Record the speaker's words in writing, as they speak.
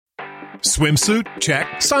Swimsuit? Check.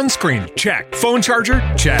 Sunscreen? Check. Phone charger?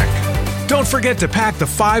 Check. Don't forget to pack the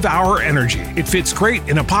 5-Hour Energy. It fits great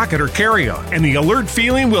in a pocket or carry-on, and the alert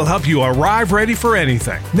feeling will help you arrive ready for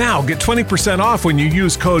anything. Now get 20% off when you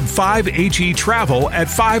use code 5HETRAVEL at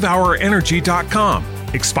 5hourenergy.com.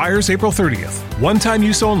 Expires April 30th. One-time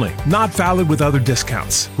use only. Not valid with other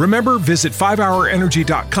discounts. Remember, visit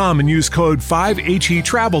 5hourenergy.com and use code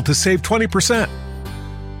 5HETRAVEL to save 20%.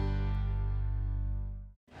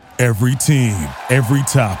 Every team, every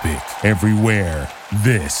topic, everywhere.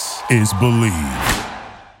 This is Believe.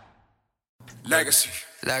 Legacy.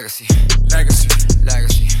 Legacy. Legacy.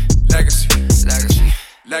 Legacy. Legacy. Legacy.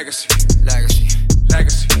 Legacy. Legacy.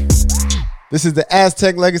 Legacy. This is the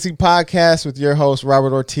Aztec Legacy Podcast with your host,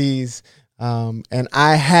 Robert Ortiz. And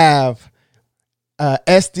I have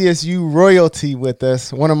SDSU royalty with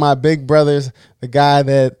us, one of my big brothers, the guy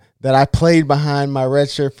that I played behind my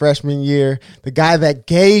redshirt freshman year, the guy that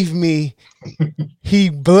gave me, he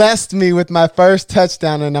blessed me with my first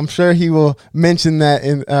touchdown, and I'm sure he will mention that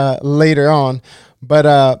in later on.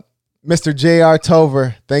 But Mr. J.R.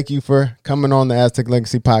 Tover, thank you for coming on the Aztec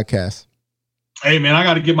Legacy Podcast. Hey, man, I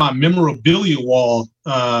got to get my memorabilia wall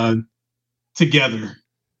together.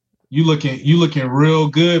 You looking real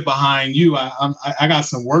good behind you. I got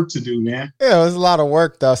some work to do, man. Yeah, it was a lot of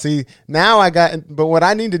work though. See, now but what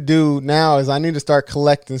I need to do now is I need to start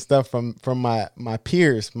collecting stuff from my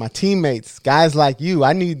peers, my teammates, guys like you.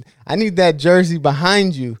 I need that jersey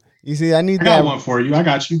behind you. You see, I got one for you. I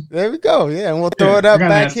got you. There we go. Yeah, and we'll throw it up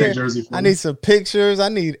back here. Jersey for I need some pictures. I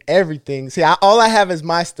need everything. See, all I have is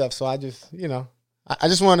my stuff, so I just, I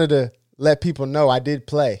just wanted to let people know I did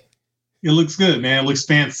play. It looks good, man. It looks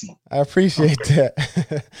fancy. I appreciate that.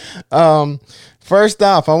 First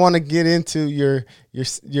off, I want to get into your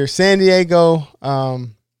San Diego,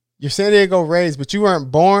 your San Diego Rays, but you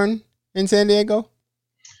weren't born in San Diego?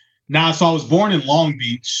 Nah, so I was born in Long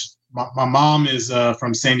Beach. My mom is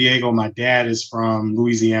from San Diego. My dad is from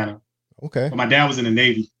Louisiana. Okay. But my dad was in the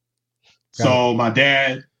Navy. So my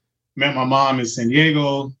dad met my mom in San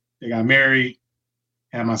Diego. They got married,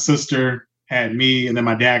 had my sister, had me, and then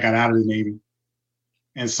my dad got out of the Navy.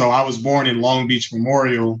 And so I was born in Long Beach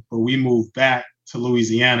Memorial, but we moved back to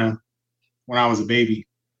Louisiana when I was a baby.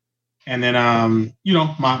 And then,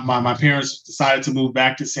 my parents decided to move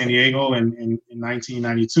back to San Diego in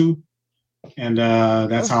 1992. And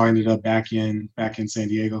that's how I ended up back in San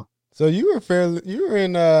Diego. So you were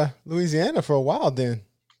in Louisiana for a while then.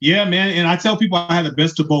 Yeah, man. And I tell people I had the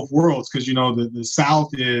best of both worlds because, the South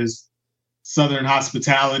is Southern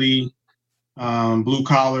hospitality, blue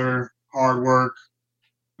collar, hard work.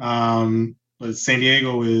 But San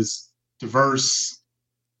Diego is diverse,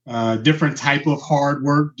 different type of hard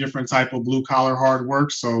work, different type of blue collar hard work.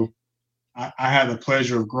 So I had the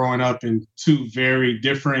pleasure of growing up in two very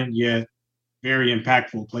different yet very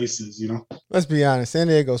impactful places, Let's be honest, San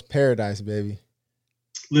Diego's paradise, baby.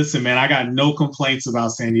 Listen, man, I got no complaints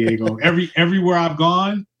about San Diego. Everywhere I've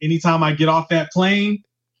gone, anytime I get off that plane,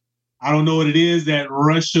 I don't know what it is, that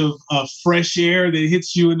rush of fresh air that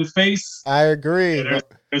hits you in the face. I agree. Yeah,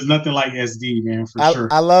 there's nothing like SD, man, for sure.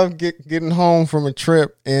 I love getting home from a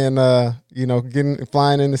trip and,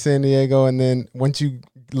 flying into San Diego. And then once you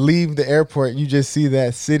leave the airport, you just see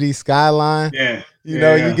that city skyline. Yeah.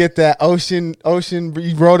 You get that ocean,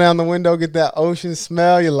 you roll down the window, get that ocean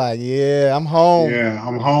smell. You're like, yeah, I'm home. Yeah,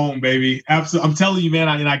 I'm home, baby. Absolutely. I'm telling you, man,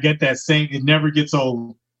 I get that same, it never gets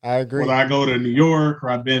old. I agree. Whether I go to New York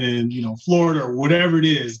or I've been in, Florida or whatever it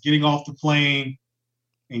is, getting off the plane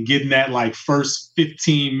and getting that first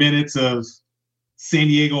 15 minutes of San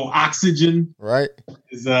Diego oxygen, right,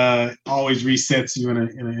 is always resets you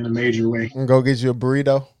in a major way. And go get you a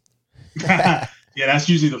burrito. Yeah, that's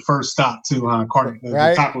usually the first stop too, huh?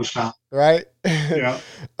 The taco shop, right? Yeah.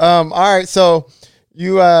 All right. So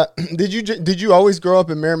you did you always grow up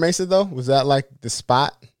in Mira Mesa though? Was that the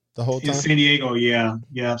spot the whole time? In San Diego, yeah.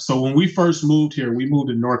 So when we first moved here, we moved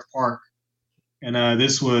to North Park, and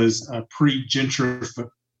this was a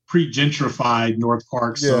pre-gentrified North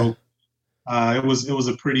Park. So it was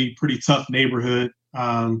a pretty tough neighborhood.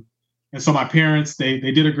 And so my parents, they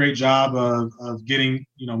did a great job of getting,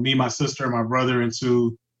 me, my sister, and my brother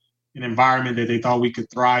into an environment that they thought we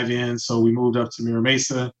could thrive in. So we moved up to Mira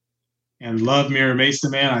Mesa and love Mira Mesa,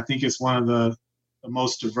 man. I think it's one of the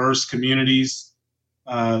most diverse communities,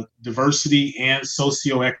 diversity and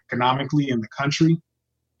socioeconomically in the country.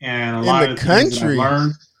 And a lot of the things that I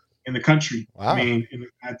learned in the country. Wow. I mean,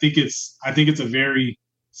 I think it's a very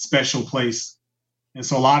special place. And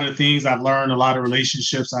so a lot of the things I've learned, a lot of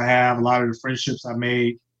relationships I have, a lot of the friendships I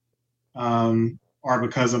made are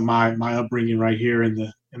because of my upbringing right here in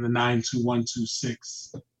the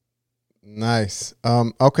 92126. Nice.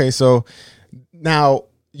 Okay, so now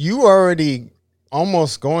you already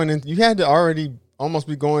almost going in. You had to already almost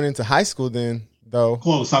be going into high school then, though.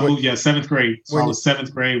 Close. I moved, 7th grade. So I was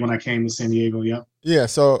 7th grade when I came to San Diego. Yep. Yeah.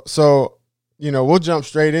 So we'll jump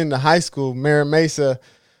straight into high school. Merritt Mesa.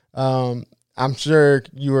 I'm sure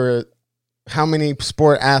you were. How many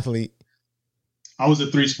sport athlete? I was a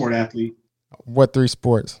 3-sport athlete. What 3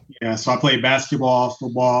 sports? Yeah, so I played basketball,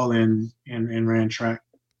 football, and ran track.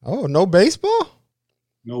 Oh, no baseball?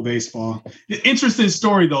 No baseball. Interesting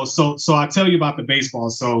story though. So I tell you about the baseball.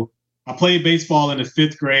 So I played baseball in the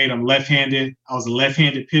 5th grade. I'm left-handed. I was a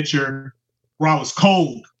left-handed pitcher where I was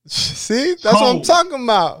cold. See, that's cold. What I'm talking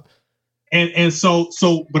about. And so,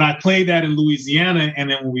 but I played that in Louisiana, and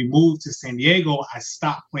then when we moved to San Diego, I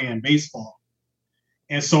stopped playing baseball.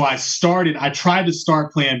 And so I tried to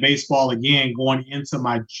start playing baseball again going into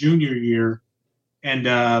my junior year. And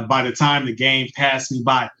by the time the game passed me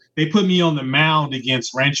by, they put me on the mound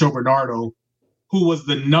against Rancho Bernardo, who was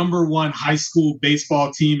the number 1 high school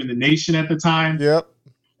baseball team in the nation at the time. Yep.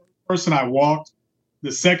 Person I walked,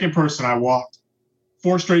 the second person I walked,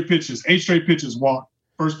 8 straight pitches walked,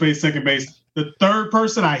 first base, second base. The third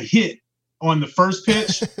person I hit on the first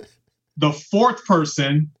pitch, the fourth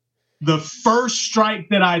person, the first strike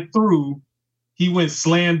that I threw, he went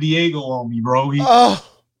slam Diego on me, bro.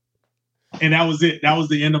 And that was it. That was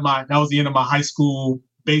the end of my high school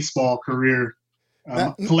baseball career.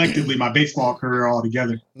 Collectively, my baseball career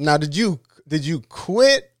altogether. Now, did you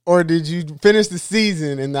quit or did you finish the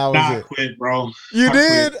season and that was it? I quit, bro. You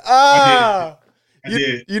did? I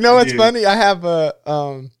did. You know what's funny? I have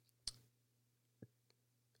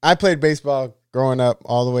I played baseball growing up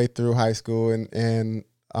all the way through high school, and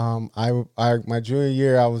my junior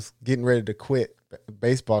year I was getting ready to quit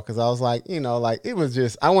baseball because I was like, it was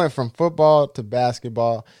just I went from football to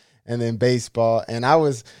basketball and then baseball, and I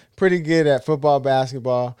was pretty good at football,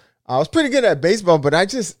 basketball. I was pretty good at baseball, but I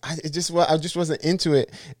just wasn't into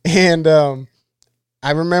it. And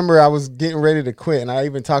I remember I was getting ready to quit, and I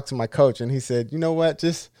even talked to my coach, and he said, "You know what?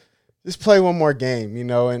 Just play one more game,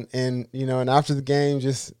 and after the game,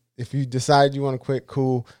 just if you decide you want to quit,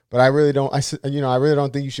 cool. But I really don't. I really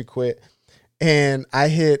don't think you should quit." And I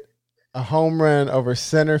hit a home run over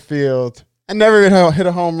center field. I never hit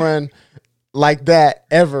a home run like that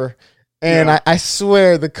ever. And yeah. I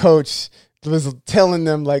swear the coach was telling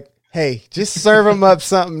them like, "Hey, just serve him up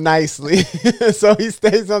something nicely," so he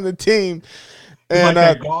stays on the team. It's like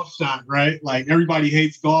that golf shot, right? Like everybody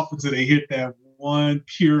hates golf until they hit that one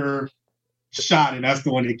pure shot, and that's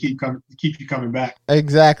the one that keep you coming back.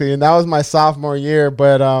 Exactly, and that was my sophomore year.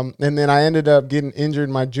 But and then I ended up getting injured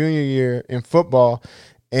my junior year in football,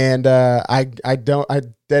 and I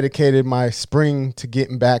dedicated my spring to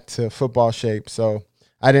getting back to football shape. So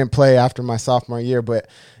I didn't play after my sophomore year, but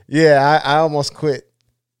yeah, I almost quit.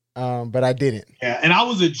 But I didn't. Yeah, and I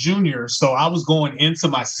was a junior, so I was going into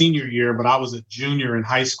my senior year, but I was a junior in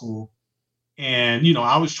high school. And,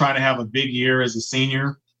 I was trying to have a big year as a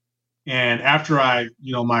senior. And after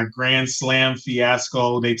my Grand Slam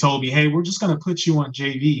fiasco, they told me, "Hey, we're just going to put you on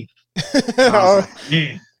JV." And I was like,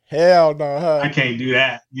 man, hell no. Huh? I can't do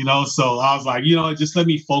that, So I was like, just let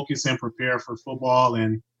me focus and prepare for football.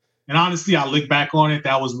 And honestly, I look back on it,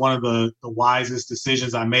 that was one of the wisest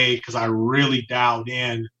decisions I made because I really dialed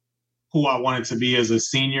in who I wanted to be as a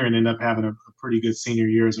senior and ended up having a pretty good senior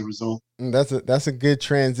year as a result. That's a good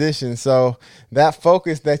transition. So that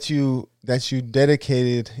focus that you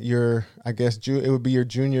dedicated it would be your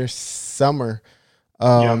junior summer.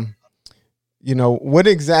 What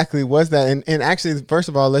exactly was that? And actually, first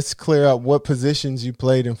of all, let's clear up what positions you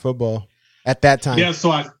played in football at that time. Yeah,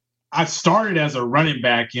 so I started as a running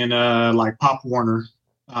back in like Pop Warner.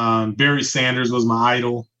 Barry Sanders was my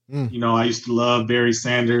idol. I used to love Barry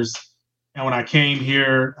Sanders. And when I came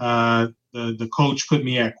here, the coach put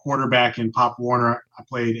me at quarterback in Pop Warner. I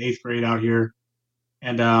played 8th grade out here,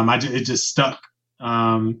 and it just stuck.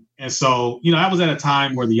 And so, I was at a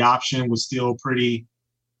time where the option was still pretty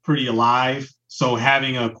alive. So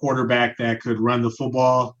having a quarterback that could run the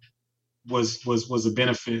football was a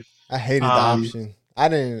benefit. I hated the option. I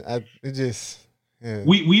didn't. Yeah.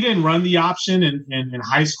 We didn't run the option in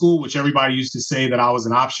high school, which everybody used to say that I was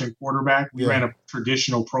an option quarterback. We ran a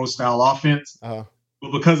traditional pro-style offense. Uh-huh.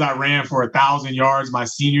 But because I ran for 1,000 yards my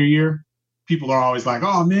senior year, people are always like,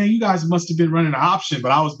 "Oh, man, you guys must have been running an option."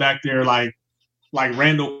 But I was back there like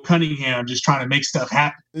Randall Cunningham just trying to make stuff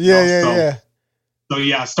happen. Yeah. So,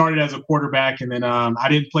 I started as a quarterback, and then I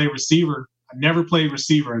didn't play receiver. I never played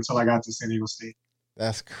receiver until I got to San Diego State.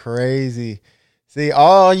 That's crazy. See,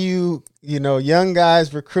 all you young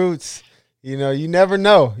guys, recruits, You know, you never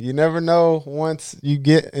know. You never know once you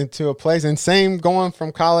get into a place. And same going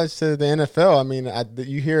from college to the NFL. I mean,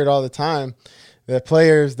 you hear it all the time. The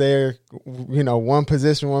players, they're, you know, one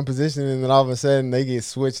position, and then all of a sudden they get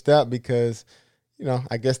switched up because, you know,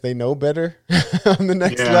 I guess they know better on the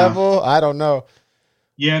next level. I don't know.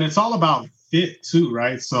 Yeah, and it's all about fit too,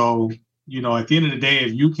 right? So, you know, at the end of the day,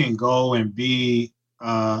 if you can go and be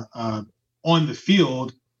on the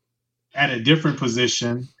field at a different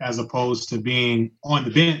position as opposed to being on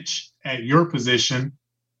the bench at your position,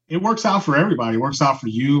 it works out for everybody. It works out for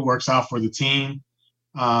you, works out for the team.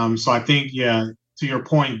 So I think, yeah, to your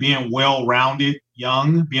point, being well-rounded,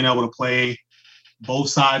 young, being able to play both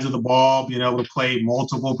sides of the ball, being able to play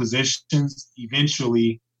multiple positions,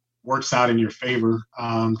 eventually works out in your favor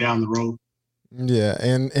down the road. Yeah,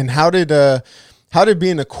 and how did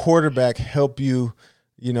being a quarterback help you?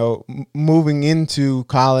 You know, moving into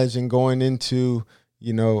college and going into,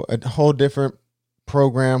 you know, a whole different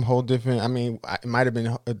program, I mean, it might have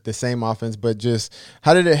been the same offense, but just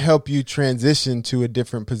how did it help you transition to a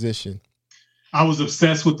different position? I was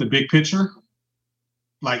obsessed with the big picture.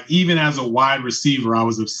 Like, even as a wide receiver, I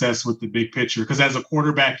was obsessed with the big picture because as a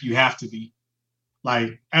quarterback, you have to be.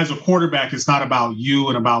 Like, as a quarterback, it's not about you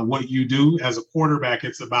and about what you do. As a quarterback,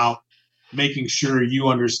 it's about making sure you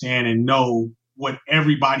understand and know what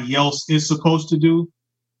everybody else is supposed to do,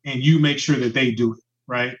 and you make sure that they do it,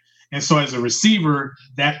 right? And so as a receiver,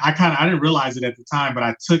 that I didn't realize it at the time, but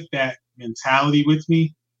I took that mentality with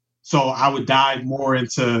me. So I would dive more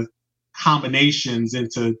into combinations,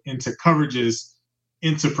 into coverages,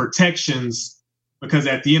 into protections, because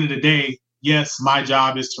at the end of the day, yes, my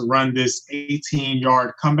job is to run this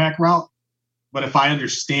 18-yard comeback route, but if I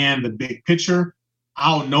understand the big picture,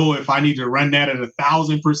 I'll know if I need to run that at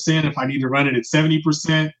 1,000%, if I need to run it at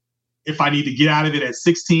 70%, if I need to get out of it at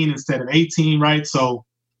 16 instead of 18, right? So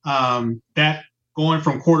that going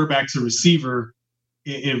from quarterback to receiver,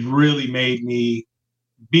 it really made me,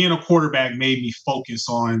 being a quarterback made me focus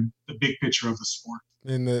on the big picture of the sport.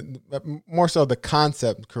 And more so the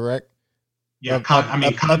concept, correct? Yeah, of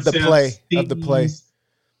the play.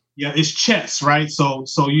 Yeah, it's chess, right? So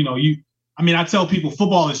you know, I tell people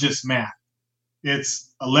football is just math.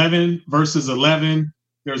 It's 11 versus 11.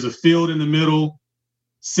 There's a field in the middle.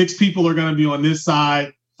 6 people are going to be on this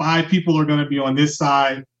side. 5 people are going to be on this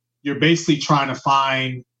side. You're basically trying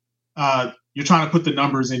to you're trying to put the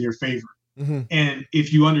numbers in your favor. Mm-hmm. And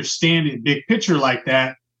if you understand it big picture like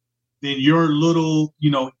that, then your little, you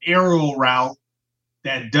know, arrow route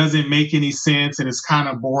that doesn't make any sense and it's kind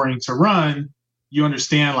of boring to run, you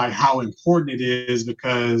understand like how important it is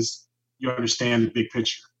because you understand the big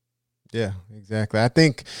picture. Yeah, exactly. I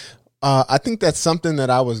think that's something that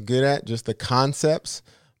I was good at, just the concepts,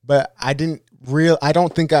 but I don't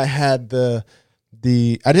think I had I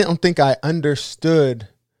didn't think I understood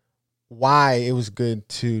why it was good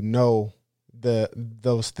to know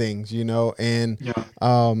those things, you know, and,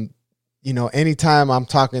 you know, anytime I'm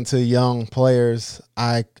talking to young players,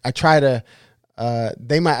 I try to,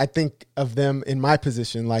 I think of them in my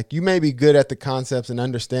position, like you may be good at the concepts and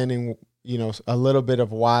understanding, you know, a little bit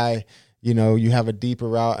of why, you know, you have a deeper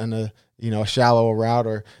route and a shallower route,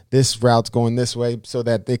 or this route's going this way so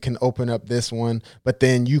that they can open up this one. But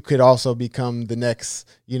then you could also become the next,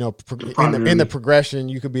 you know, in the progression,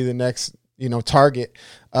 you could be the next, you know, target.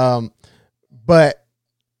 But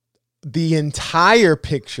the entire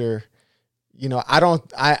picture, you know,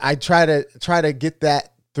 I try to get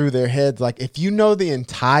that through their heads. Like if you know the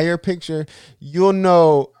entire picture, you'll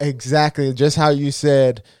know exactly just how you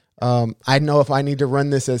said, I know if I need to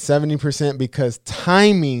run this at 70% because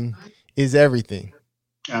timing is everything.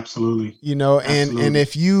 Absolutely. You know, and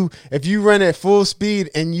if you run at full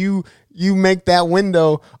speed and you make that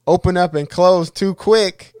window open up and close too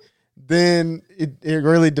quick, then it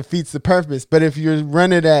really defeats the purpose. But if you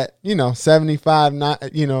run it at, you know, 75,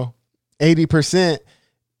 not, you know, 80%,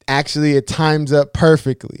 actually it times up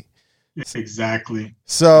perfectly. Exactly.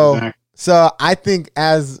 So I think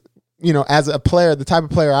as a player, the type of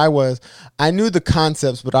player I was, I knew the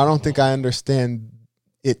concepts, but I don't think I understand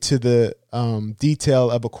it to the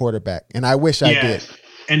detail of a quarterback. And I wish I did.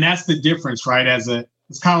 And that's the difference, right?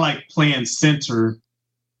 It's kind of like playing center.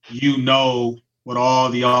 You know what all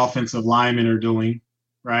the offensive linemen are doing,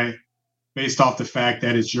 right? Based off the fact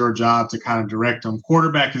that it's your job to kind of direct them.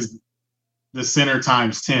 Quarterback is the center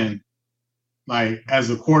times 10. Like as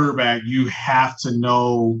a quarterback, you have to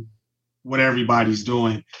know what everybody's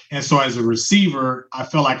doing. And so as a receiver, I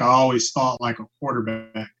feel like I always thought like a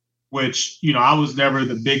quarterback, which, you know, I was never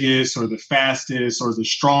the biggest or the fastest or the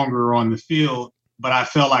stronger on the field, but I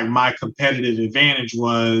felt like my competitive advantage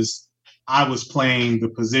was I was playing the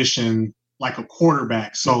position like a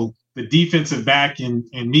quarterback. So the defensive back in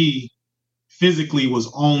me physically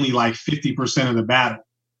was only like 50% of the battle,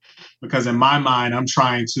 because in my mind, I'm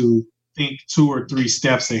trying to think 2 or 3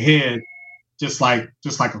 steps ahead, just like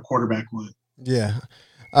a quarterback would. Yeah.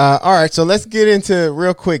 All right. So let's get into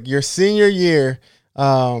real quick your senior year.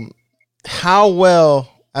 How well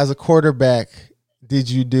as a quarterback did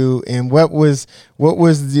you do, and what was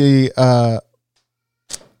the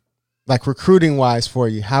like recruiting wise for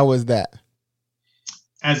you? How was that?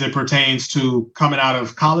 As it pertains to coming out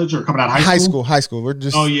of college or coming out of high school? High school. We're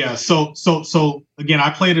just. Oh yeah. So again,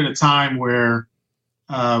 I played at a time where,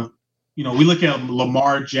 we look at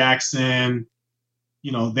Lamar Jackson.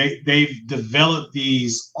 They've developed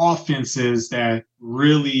these offenses that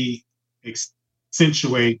really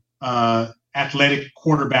accentuate athletic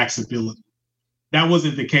quarterbacks' ability. That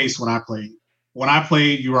wasn't the case when I played. When I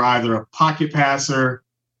played, you were either a pocket passer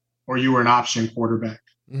or you were an option quarterback.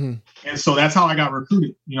 Mm-hmm. And so that's how I got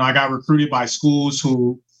recruited. I got recruited by schools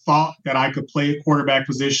who thought that I could play a quarterback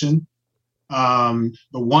position. The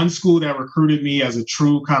one school that recruited me as a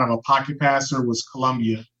true kind of a pocket passer was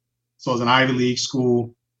Columbia. So it was an Ivy League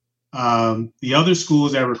school. The other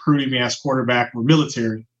schools that recruited me as quarterback were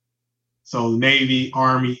military. So Navy,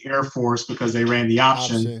 Army, Air Force, because they ran the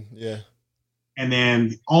option. Yeah. And then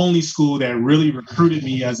the only school that really recruited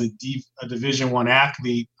me as a Division I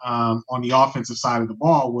athlete on the offensive side of the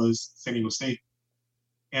ball was San Diego State.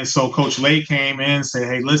 And so Coach Lay came in and said,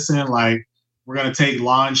 hey, listen, like, we're going to take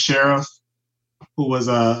Lon Sheriff, who was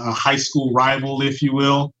a high school rival, if you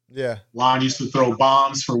will. Yeah. Lon used to throw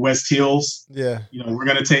bombs for West Hills. Yeah. We're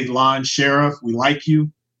going to take Lon Sheriff. We like you.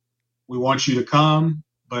 We want you to come.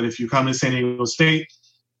 But if you come to San Diego State,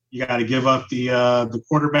 you got to give up the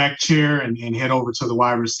quarterback chair and head over to the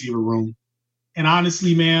wide receiver room. And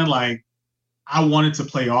honestly, man, like, I wanted to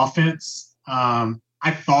play offense.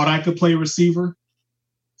 I thought I could play receiver.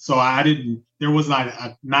 So there was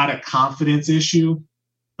not a confidence issue.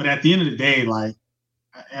 But at the end of the day, like,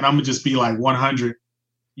 and I'm going to just be like 100,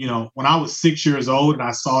 when I was 6 years old and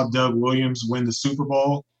I saw Doug Williams win the Super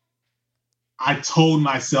Bowl, I told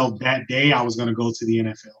myself that day I was going to go to the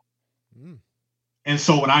NFL. Mm. And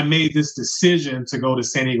so when I made this decision to go to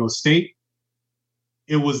San Diego State,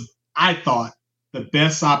 it was, I thought, the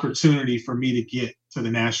best opportunity for me to get to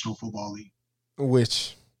the National Football League.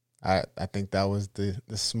 Which I think that was the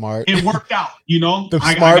smart. It worked out,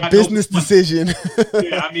 The smart business decision.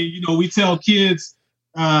 Yeah, I mean, we tell kids,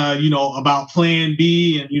 about plan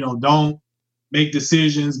B and, don't make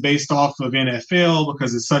decisions based off of NFL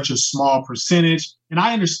because it's such a small percentage. And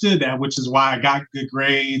I understood that, which is why I got good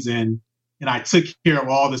grades and I took care of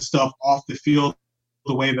all the stuff off the field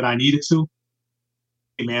the way that I needed to.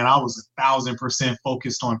 Hey, man, I was 1,000%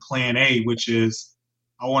 focused on plan A, which is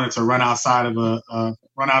I wanted to run out of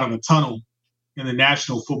a tunnel in the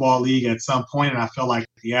National Football League at some point, and I felt like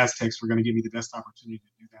the Aztecs were going to give me the best opportunity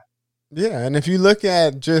to do that. Yeah, and if you look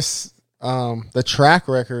at just the track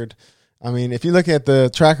record, I mean, if you look at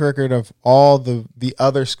the track record of all the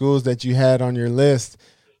other schools that you had on your list,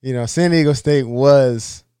 San Diego State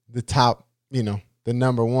was the top, the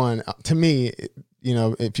number one. To me,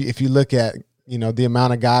 if you look at, the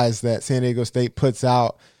amount of guys that San Diego State puts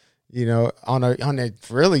out, on a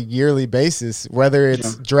really yearly basis, whether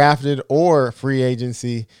it's drafted or free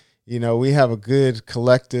agency, we have a good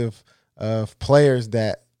collective of players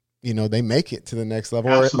that, they make it to the next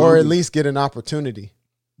level or at least get an opportunity.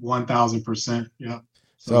 1,000%. Yeah.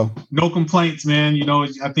 So no complaints, man.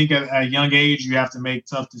 I think at a young age, you have to make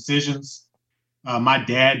tough decisions. My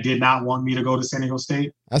dad did not want me to go to San Diego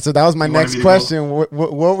State. So that was my next question.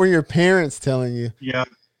 What were your parents telling you? Yeah.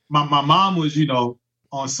 My mom was,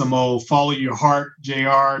 on some old follow your heart,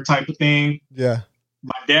 JR type of thing. Yeah.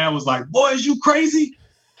 My dad was like, boy, is you crazy?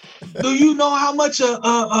 Do you know how much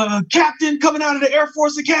a captain coming out of the Air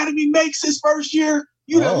Force Academy makes his first year?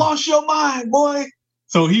 You done lost your mind, boy.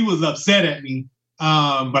 So he was upset at me.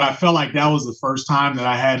 But I felt like that was the first time that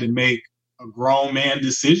I had to make a grown man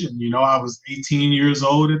decision. I was 18 years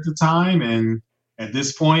old at the time. And at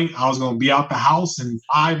this point, I was going to be out the house in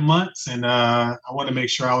 5 months. And I wanted to make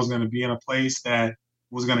sure I was going to be in a place that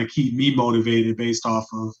was going to keep me motivated based off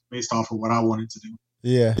of what I wanted to do.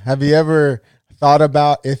 Yeah. Have you ever thought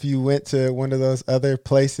about if you went to one of those other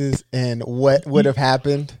places and what would have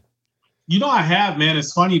happened? I have, man.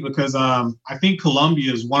 It's funny because I think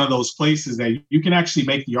Columbia is one of those places that you can actually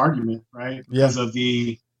make the argument, right? Because of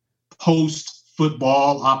the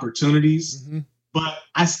post-football opportunities. Mm-hmm. But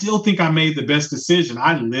I still think I made the best decision.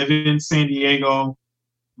 I live in San Diego.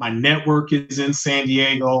 My network is in San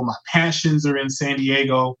Diego. My passions are in San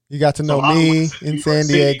Diego. You got to know me in San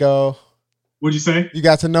Diego. What'd you say? You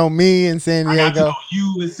got to know me in San Diego. I got to know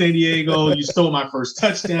you in San Diego. You stole my first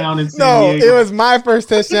touchdown in San No, Diego. it was my first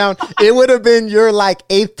touchdown. It would have been your like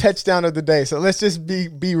 8th touchdown of the day. So let's just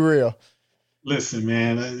be real. Listen,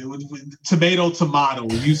 man, tomato.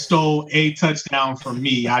 You stole a touchdown from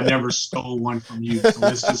me. I never stole one from you. So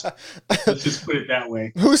let's just put it that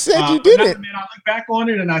way. Who said you did it? Man, I look back on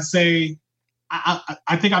it and I say,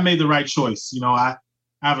 I think I made the right choice. You know, I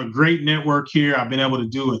have a great network here. I've been able to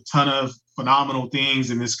do a ton of phenomenal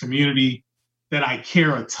things in this community that I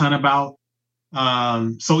care a ton about.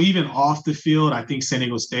 So even off the field, I think San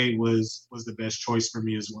Diego State was the best choice for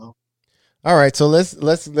me as well. All right, so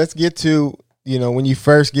let's get to, you know, when you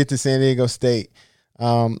first get to San Diego State,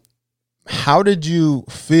 how did you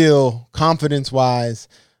feel confidence-wise?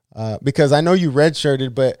 Because I know you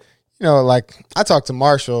redshirted, but, you know, like I talked to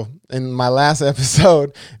Marshall in my last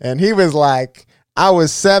episode, and he was like, I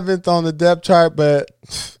was 7th on the depth chart, but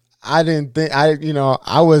I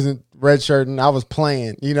wasn't redshirting. I was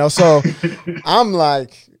playing, you know. So I'm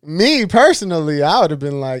like, me personally, I would have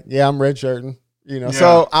been like, yeah, I'm redshirting, you know. Yeah.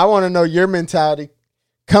 So I want to know your mentality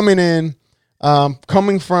coming in.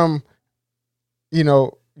 Coming from, you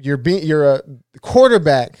know, you're a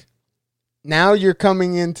quarterback. Now you're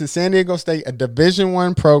coming into San Diego State, a Division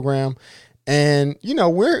I program, and you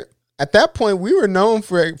know at that point we were known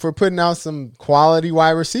for putting out some quality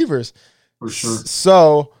wide receivers. For sure.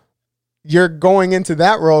 So you're going into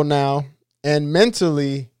that role now, and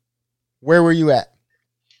mentally, where were you at?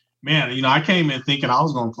 Man, you know, I came in thinking I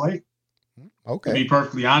was going to play. Okay. To be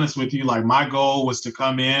perfectly honest with you, like my goal was to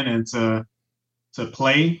come in and to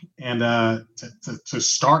play and to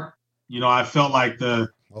start. You know, I felt like the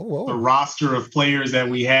roster of players that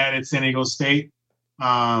we had at San Diego State,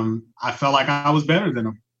 I felt like I was better than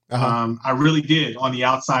them. Uh-huh. I really did on the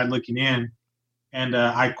outside looking in, and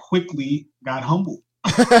I quickly got humbled.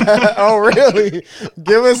 Oh, really?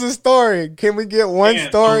 Give us a story. Can we get one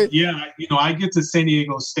story? So, yeah, you know, I get to San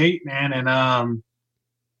Diego State, man, and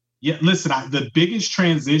listen, the biggest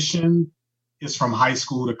transition is from high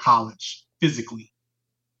school to college. Physically.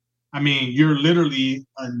 I mean, you're literally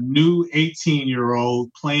a new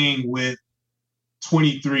 18-year-old playing with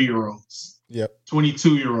 23-year-olds,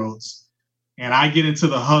 22-year-olds. And I get into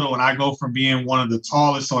the huddle and I go from being one of the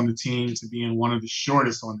tallest on the team to being one of the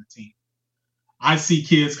shortest on the team. I see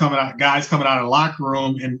guys coming out of the locker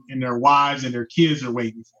room and their wives and their kids are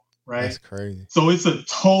waiting for them, right? That's crazy. So it's a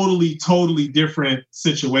totally, totally different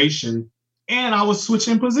situation. And I was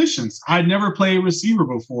switching positions. I'd never played receiver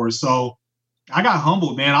before. So I got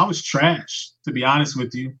humbled, man. I was trash, to be honest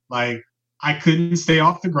with you. Like, I couldn't stay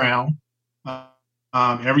off the ground.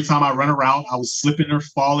 Every time I run a route, I was slipping or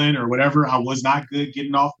falling or whatever. I was not good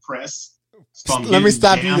getting off press. So let me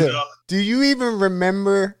stop you there. Do you even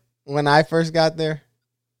remember when I first got there?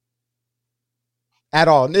 At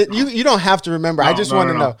all? You don't have to remember. I just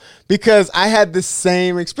want to know. Because I had the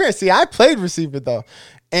same experience. See, I played receiver, though.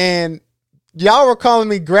 And y'all were calling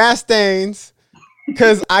me grass stains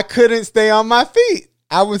because I couldn't stay on my feet.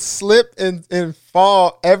 I would slip and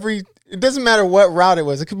fall it doesn't matter what route it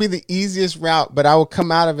was. It could be the easiest route, but I would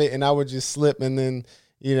come out of it and I would just slip, and then,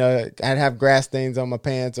 you know, I'd have grass stains on my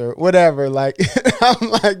pants or whatever. Like, I'm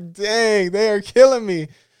like, dang, they are killing me.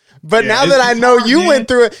 But now that I know you went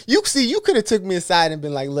through it, you could have took me aside and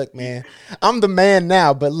been like, look, man, I'm the man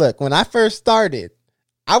now. But look, when I first started,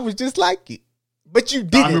 I was just like you. But you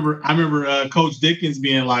didn't. I remember Coach Dickens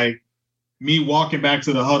being like, me walking back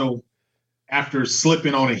to the huddle after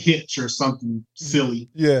slipping on a hitch or something silly.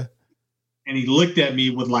 Yeah. And he looked at me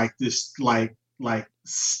with like this like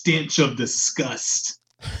stench of disgust.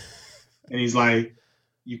 And he's like,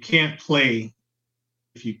 you can't play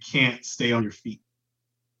if you can't stay on your feet.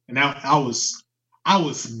 And now I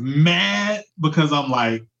was mad because I'm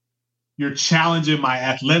like, you're challenging my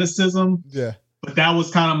athleticism. Yeah. But that was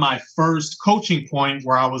kind of my first coaching point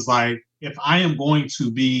where I was like, if I am going to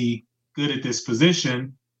be good at this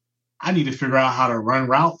position, I need to figure out how to run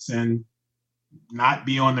routes and not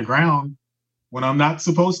be on the ground when I'm not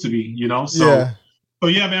supposed to be, you know? So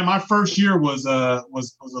yeah, man, my first year was a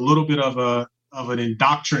little bit of an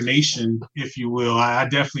indoctrination, if you will. I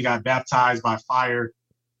definitely got baptized by fire.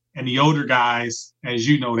 And the older guys, as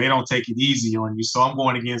you know, they don't take it easy on you. So I'm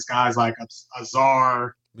going against guys like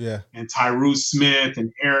Azar and Tyrus Smith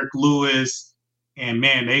and Eric Lewis. And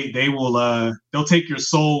man, they'll take your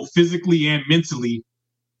soul physically and mentally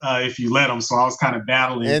if you let them. So I was kind of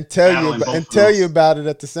battling and tell you about it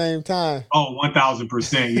at the same time. Oh,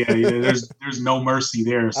 1,000%. Yeah. There's no mercy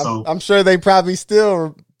there. So I'm sure they probably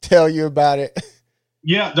still tell you about it.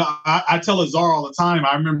 Yeah, I tell Azar all the time.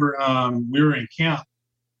 I remember we were in camp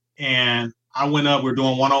and I went up. We're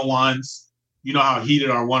doing one-on-ones, you know how heated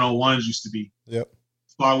our 1-on-1s used to be. Yep.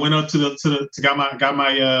 So I went up to got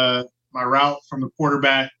my my route from the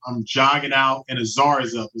quarterback. I'm jogging out, and Azar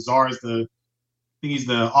is up. Azar is I think he's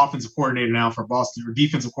the offensive coordinator now for Boston, or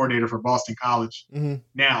defensive coordinator for Boston College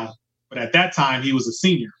now. But at that time, he was a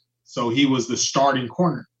senior, so he was the starting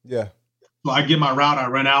corner. Yeah. So I get my route, I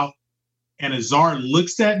run out, and Azar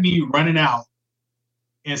looks at me running out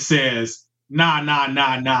and says, nah.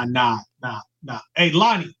 Hey,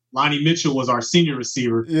 Lonnie Mitchell was our senior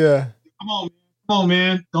receiver. Yeah. Come on,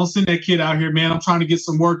 man. Don't send that kid out here, man. I'm trying to get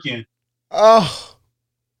some work in. Oh.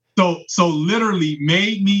 So literally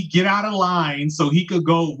made me get out of line so he could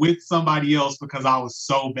go with somebody else because I was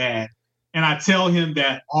so bad. And I tell him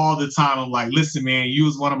that all the time. I'm like, listen, man, you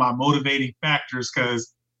was one of my motivating factors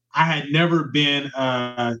because I had never been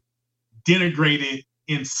denigrated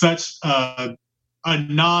in such a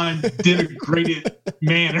non-denigrated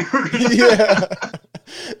manner. Yeah.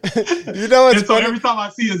 You know what's and so funny? every time I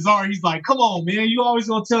see Azar, he's like, come on, man, you always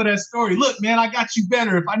gonna tell that story. Look, man, I got you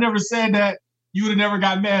better. If I never said that, you would have never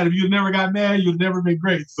got mad. If you had never got mad, you'd never been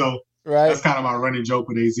great. So that's kind of my running joke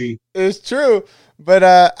with AZ. It's true. But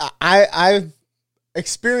I've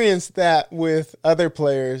experienced that with other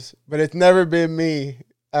players, but it's never been me.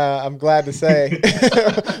 I'm glad to say.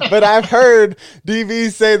 But I've heard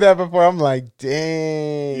DBs say that before. I'm like,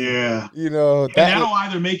 dang. Yeah. You know, and that'll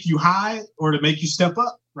either make you hide or to make you step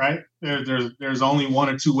up, right? There's only one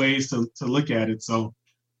or two ways to look at it. So,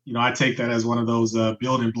 you know, I take that as one of those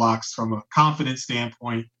building blocks from a confidence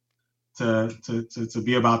standpoint to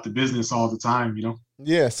be about the business all the time, you know?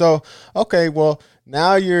 Yeah. So, okay, well,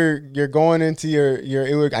 now you're going into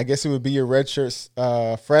your I guess it would be your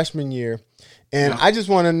redshirt freshman year. And I just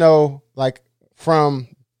want to know, like, from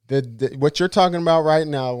the what you're talking about right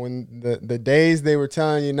now, when the days they were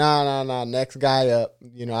telling you, nah, next guy up,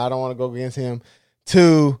 you know, I don't want to go against him,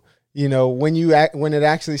 to, you know, when it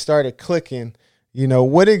actually started clicking, you know,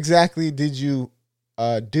 what exactly did you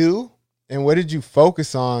do, and what did you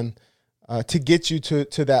focus on to get you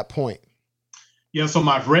to that point? Yeah, so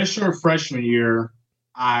my redshirt freshman year,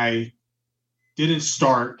 I didn't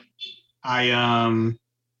start. I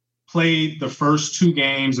played the first 2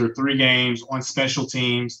 games or 3 games on special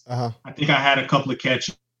teams. I think I had a couple of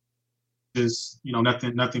catches, you know,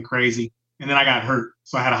 nothing crazy. And then I got hurt.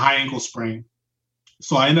 So I had a high ankle sprain.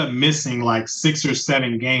 So I ended up missing like 6 or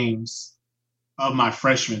 7 games of my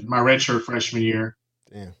redshirt freshman year.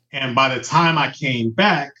 Damn. And by the time I came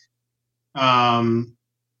back,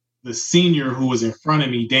 the senior who was in front of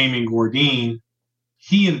me, Damon Gordine,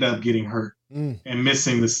 he ended up getting hurt and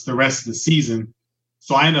missing the rest of the season.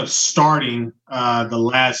 So I ended up starting the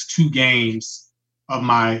last 2 games of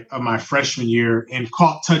my freshman year and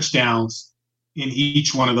caught touchdowns in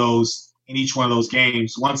each one of those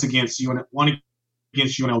games. One against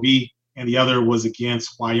UNLV, and the other was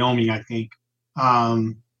against Wyoming, I think.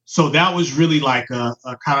 So that was really like a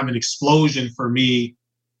kind of an explosion for me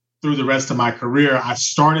through the rest of my career. I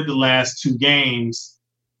started the last 2 games,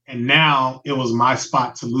 and now it was my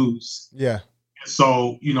spot to lose. Yeah.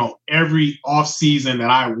 So, you know, every offseason that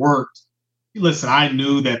I worked, listen, I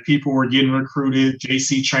knew that people were getting recruited,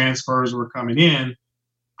 JC transfers were coming in.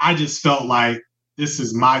 I just felt like this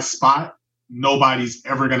is my spot. Nobody's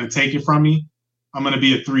ever going to take it from me. I'm going to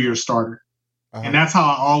be a 3-year starter. And that's how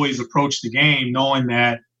I always approached the game, knowing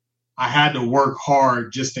that I had to work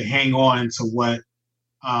hard just to hang on to what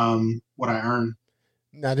I earned.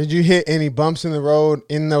 Now, did you hit any bumps in the road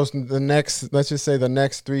in the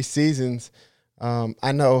next 3 seasons?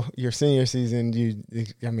 I know your senior season,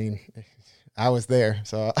 I was there,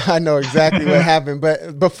 so I know exactly what happened.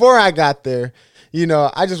 But before I got there, you know,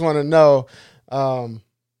 I just want to know,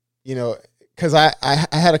 you know, because I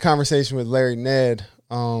had a conversation with Larry Ned,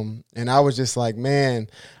 and I was just like, man,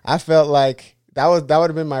 I felt like that would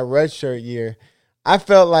have been my redshirt year. I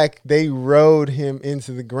felt like they rode him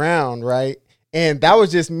into the ground, right? And that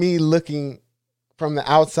was just me looking from the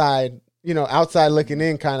outside, you know, outside looking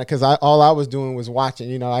in kind of, because all I was doing was watching.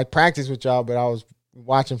 You know, I practiced with y'all, but I was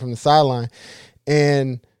watching from the sideline.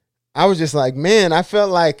 And I was just like, man, I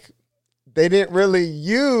felt like they didn't really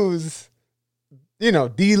use, you know,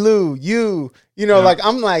 D-Lou, you know, like,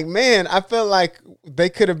 I'm like, man, I felt like they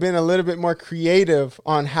could have been a little bit more creative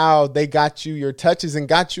on how they got you your touches and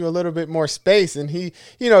got you a little bit more space. And he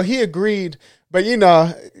agreed, but, you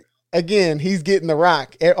know, again, he's getting the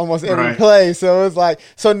rock almost every play. So it's like,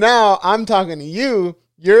 so now I'm talking to you.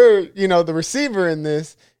 You're, you know, the receiver in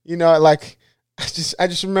this. You know, like, I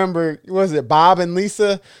just remember, was it Bob and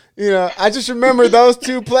Lisa? You know, I just remember those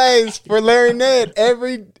 2 plays for Larry Ned.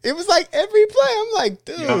 It was like every play. I'm like,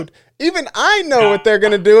 dude, even I know what they're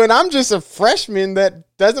going to do, and I'm just a freshman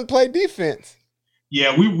that doesn't play defense.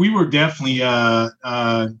 Yeah, we were definitely,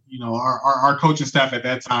 our coaching staff at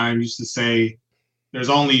that time used to say there's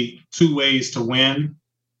only two ways to win: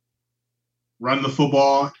 run the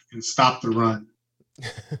football and stop the run.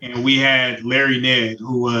 And we had Larry Ned,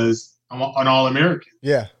 who was an All-American.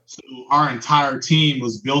 Yeah. So our entire team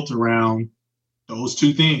was built around those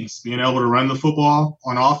two things: being able to run the football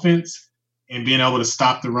on offense and being able to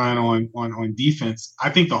stop the run on defense. I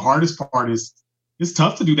think the hardest part is it's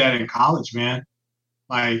tough to do that in college, man.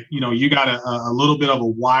 Like, you got a little bit of a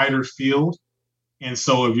wider field. And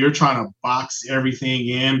so if you're trying to box everything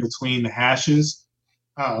in between the hashes,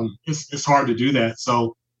 it's hard to do that.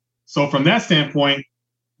 So from that standpoint,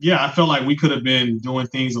 yeah, I felt like we could have been doing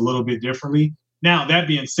things a little bit differently. Now, that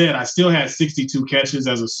being said, I still had 62 catches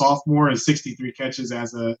as a sophomore and 63 catches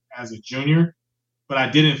as a junior, but I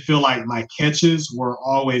didn't feel like my catches were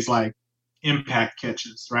always like impact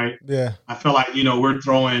catches, right? Yeah. I feel like, we're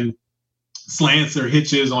throwing slants or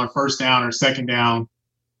hitches on first down or second down,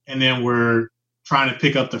 and then we're trying to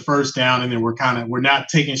pick up the first down, and then we're not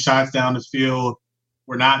taking shots down the field.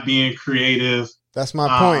 We're not being creative. That's my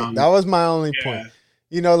point. That was my only point.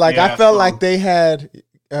 I felt like they had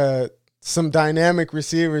some dynamic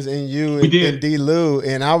receivers in you and D. Lou,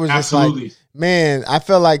 and I was just like, man, I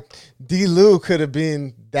felt like D. Lou could have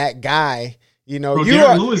been that guy.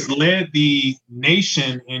 Derek Lewis led the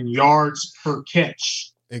nation in yards per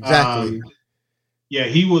catch. Exactly.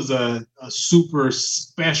 He was a super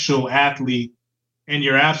special athlete, and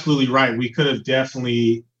you're absolutely right. We could have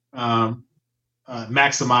definitely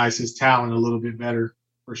maximized his talent a little bit better,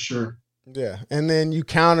 for sure. Yeah, and then you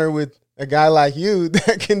counter with a guy like you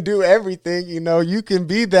that can do everything. You can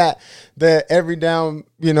be the every down,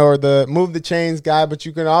 or the move the chains guy, but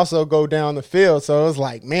you can also go down the field. So it was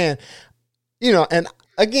like, man, and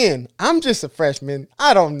again, I'm just a freshman.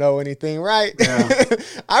 I don't know anything, right? Yeah.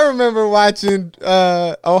 I remember watching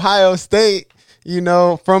Ohio State,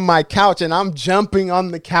 from my couch, and I'm jumping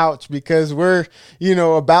on the couch because we're,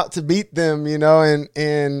 about to beat them,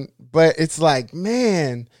 but it's like,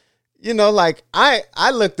 man,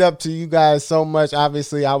 I looked up to you guys so much.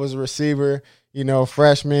 Obviously, I was a receiver,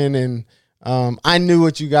 freshman, and I knew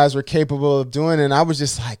what you guys were capable of doing, and I was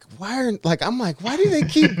just like, why do they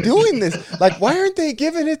keep doing this? Like, why aren't they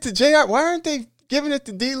giving it to JR? Why aren't they giving it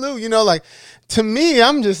to D. Lou? To me,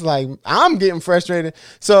 I'm just like, I'm getting frustrated.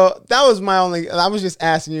 So that was I was just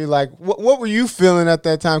asking you, like, what were you feeling at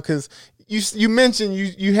that time? Because you mentioned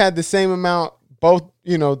you had the same amount, both,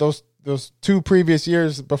 those 2 previous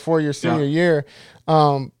years before your senior year.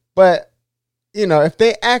 But, if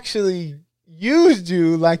they actually used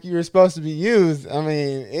you like you were supposed to be used, I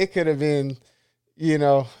mean, it could have been,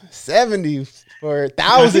 70 or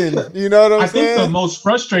 1,000. You know what I'm saying? I think the most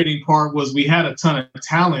frustrating part was we had a ton of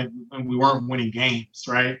talent and we weren't winning games,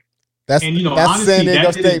 right? That's honestly, San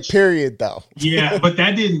Diego State, period, though. Yeah, but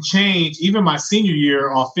that didn't change. Even my senior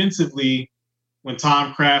year, offensively, when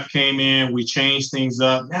Tom Kraft came in, we changed things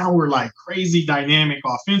up. Now we're like crazy dynamic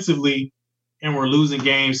offensively, and we're losing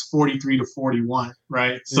games 43-41,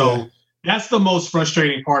 right? So that's the most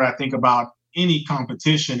frustrating part, I think, about any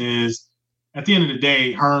competition is, at the end of the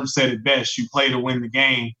day, Herm said it best: you play to win the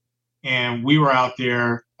game. And we were out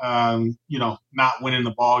there, not winning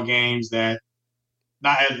the ball games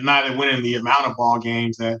not winning the amount of ball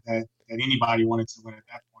games that anybody wanted to win at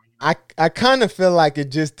that point. I kind of feel like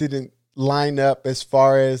it just didn't line up as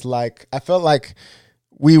far as, like, I felt like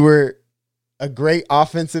we were a great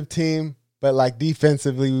offensive team, but like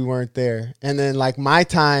defensively we weren't there. And then like my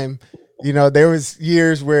time, there was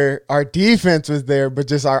years where our defense was there, but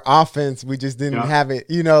just our offense, we just didn't have it,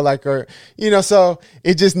 so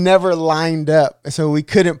it just never lined up. So we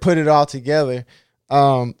couldn't put it all together.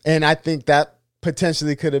 And I think that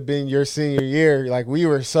potentially could have been your senior year. Like we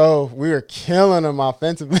were killing them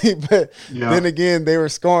offensively, but then again, they were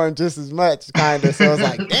scoring just as much, kind of. So it's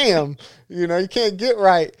like, damn, you can't get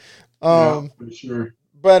right. For sure.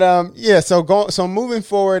 But so moving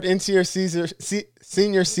forward into your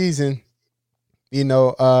senior season,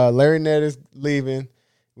 Larry Ned is leaving.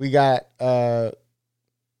 We got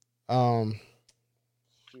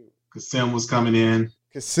Kasim was coming in.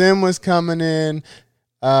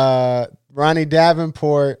 Ronnie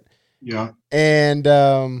Davenport. Yeah. And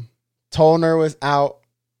Toner was out.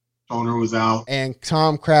 And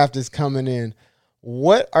Tom Kraft is coming in.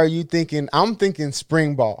 What are you thinking? I'm thinking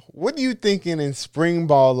spring ball. What are you thinking in spring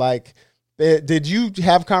ball? Like, did you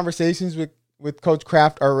have conversations with Coach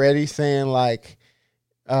Kraft already saying, like,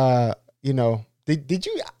 did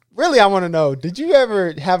you really, I want to know, did you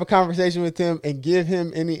ever have a conversation with him and give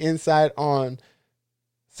him any insight on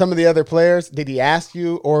some of the other players? Did he ask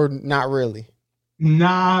you or not really?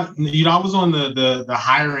 Nah, I was on the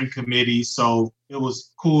hiring committee, so it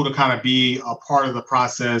was cool to kind of be a part of the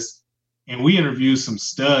process. And we interviewed some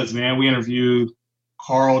studs, man. We interviewed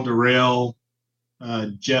Carl Durrell,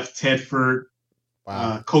 Jeff Tedford,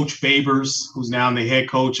 Coach Babers, who's now the head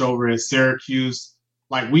coach over at Syracuse.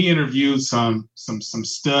 Like, we interviewed some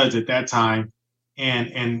studs at that time,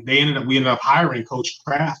 and we ended up hiring Coach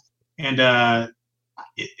Kraft. And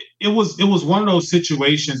it was one of those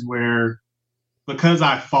situations where, because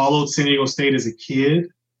I followed San Diego State as a kid,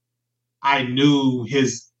 I knew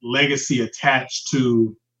his legacy attached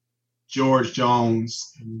to George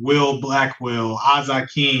Jones, Will Blackwell, Isaac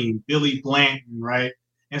King, Billy Blanton, right?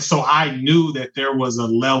 And so I knew that there was a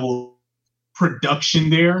level of production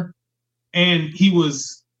there, and he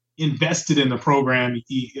was invested in the program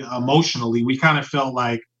emotionally. We kind of felt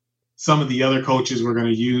like some of the other coaches were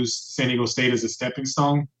going to use San Diego State as a stepping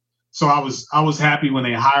stone. So I was happy when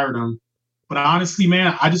they hired him. But honestly,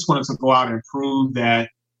 man, I just wanted to go out and prove that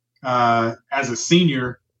as a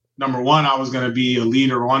senior, number one, I was going to be a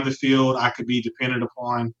leader on the field. I could be depended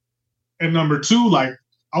upon. And number two, like,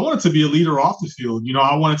 I wanted to be a leader off the field.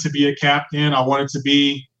 I wanted to be a captain. I wanted to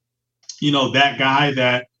be, that guy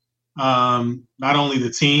that not only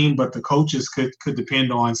the team, but the coaches could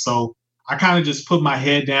depend on. So I kind of just put my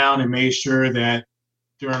head down and made sure that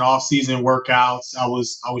during off-season workouts, I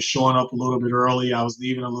was showing up a little bit early. I was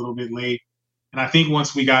leaving a little bit late. And I think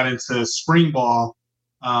once we got into spring ball,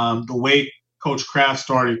 the way Coach Kraft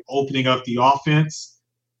started opening up the offense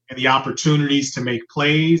and the opportunities to make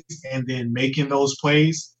plays and then making those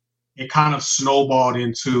plays, it kind of snowballed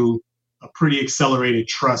into a pretty accelerated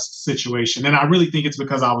trust situation. And I really think it's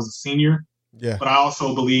because I was a senior. Yeah. But I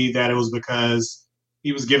also believe that it was because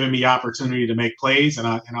he was giving me opportunity to make plays, and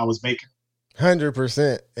I was making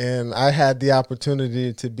 100%. And I had the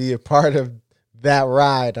opportunity to be a part of that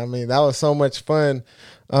ride. I mean, that was so much fun.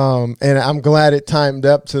 And I'm glad it timed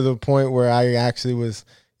up to the point where I actually was,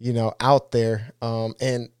 out there.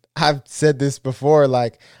 And I've said this before,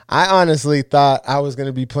 like, I honestly thought I was going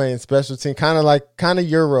to be playing special team, kind of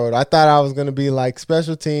your road. I thought I was going to be like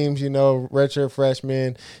special teams, redshirt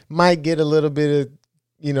freshman, might get a little bit of,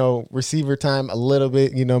 receiver time a little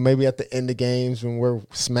bit, maybe at the end of games when we're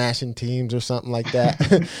smashing teams or something like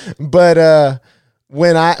that. But,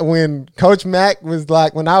 when Coach Mack was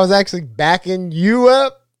like, when I was actually backing you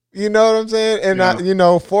up, you know what I'm saying? And,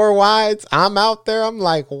 yeah. 4 wides, I'm out there. I'm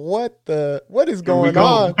like, what is going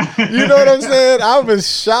on? You know what I'm saying? I was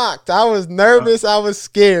shocked. I was nervous. I was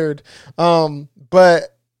scared.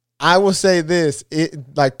 But I will say this,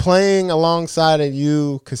 like playing alongside of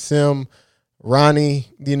you, Kasim, Ronnie,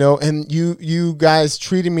 and you guys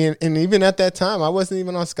treated me, and even at that time, I wasn't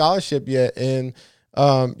even on scholarship yet. And,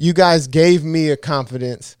 you guys gave me a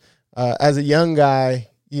confidence as a young guy,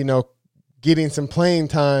 getting some playing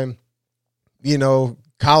time.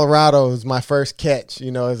 Colorado was my first catch,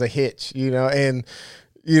 as a hitch, and,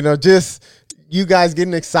 just you guys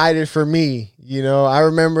getting excited for me. I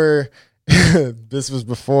remember this was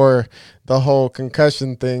before the whole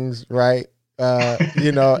concussion things, right?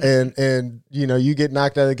 And you get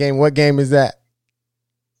knocked out of the game. What game is that?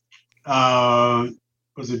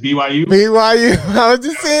 Was it BYU? BYU. I was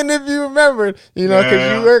just saying if you remembered,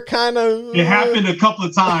 because you were kind of. It happened a couple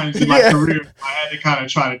of times in my career. I had to kind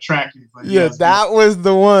of try to track you. But that was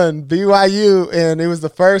the one, BYU, and it was the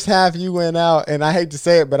first half you went out, and I hate to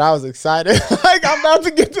say it, but I was excited. Like, I'm about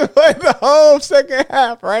to get to play the whole second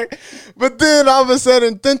half, right? But then all of a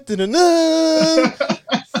sudden,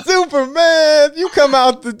 Superman, you come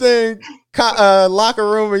out the thing,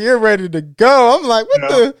 locker room, and you're ready to go. I'm like, what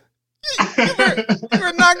the? You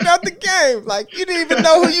were knocked out the game. Like, you didn't even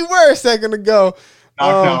know who you were a second ago.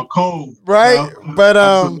 Knocked out cold. Right? But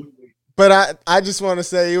I just want to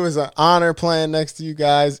say it was an honor playing next to you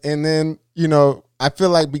guys. And then, I feel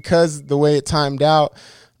like because the way it timed out,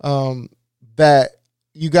 that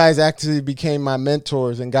you guys actually became my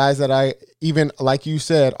mentors and guys that I, even like you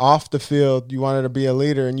said, off the field, you wanted to be a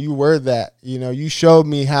leader, and you were that. You showed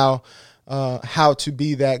me how to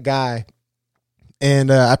be that guy.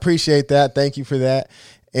 And I appreciate that. Thank you for that.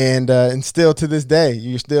 And still to this day,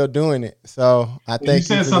 you're still doing it. So I thank you. You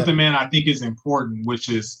said something, man, I think is important, which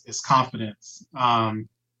is confidence. I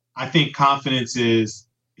think confidence is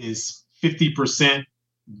 50%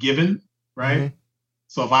 given, right? Mm-hmm.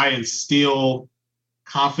 So if I instill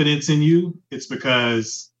confidence in you, it's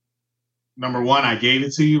because, number one, I gave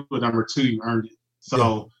it to you, but number two, you earned it.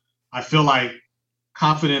 So I feel like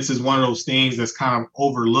confidence is one of those things that's kind of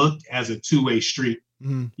overlooked as a two-way street.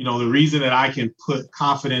 Mm-hmm. The reason that I can put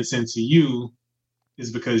confidence into you is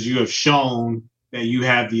because you have shown that you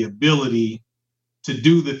have the ability to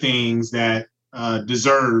do the things that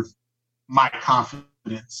deserve my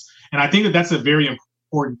confidence. And I think that that's a very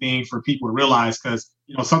important thing for people to realize, because,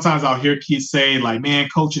 sometimes I'll hear kids say like, man,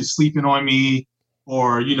 coach is sleeping on me,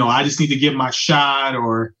 or, I just need to get my shot,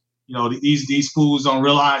 or, these fools don't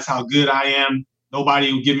realize how good I am.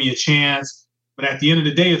 Nobody will give me a chance. But at the end of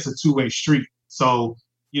the day, it's a two-way street. So,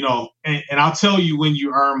 and I'll tell you when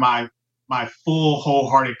you earn my full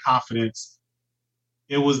wholehearted confidence,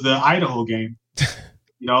 it was the Idaho game.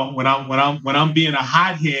 When I'm being a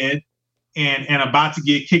hothead and about to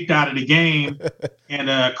get kicked out of the game,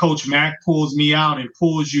 and Coach Mack pulls me out and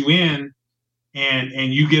pulls you in,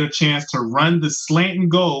 and you get a chance to run the slant and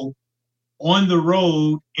go on the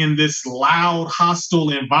road in this loud, hostile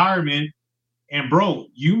environment. And bro,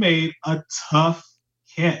 you made a tough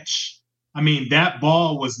catch. I mean, that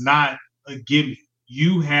ball was not a gimme.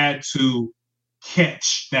 You had to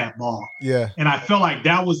catch that ball. Yeah. And I felt like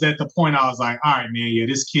that was at the point I was like, all right, man, yeah,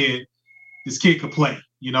 this kid could play,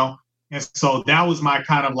 And so that was my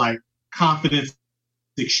kind of like confidence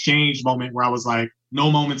exchange moment, where I was like, no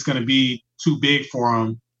moment's going to be too big for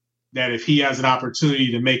him, that if he has an opportunity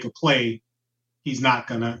to make a play, he's not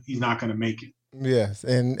gonna make it. Yes.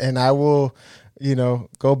 And I will,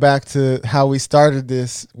 go back to how we started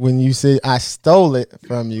this when you say I stole it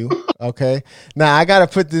from you. Okay. Now I got to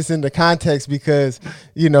put this into context, because,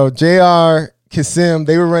 JR, Kasim,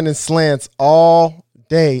 they were running slants all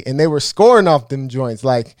day, and they were scoring off them joints.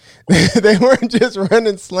 Like, they weren't just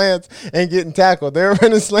running slants and getting tackled. They were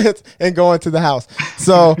running slants and going to the house.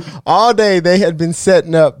 So all day they had been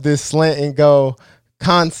setting up this slant and go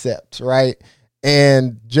concept, right?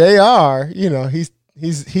 And JR,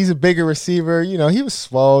 he's a bigger receiver. He was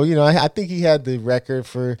swole. I think he had the record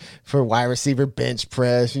for wide receiver bench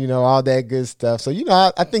press, all that good stuff. So,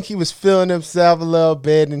 I think he was feeling himself a little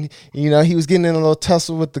bit, and, he was getting in a little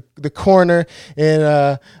tussle with the corner. And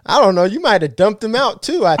I don't know, you might have dumped him out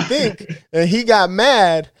too, I think. And he got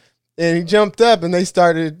mad. And he jumped up, and they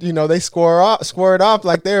started, they squared off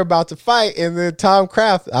like they were about to fight. And then Tom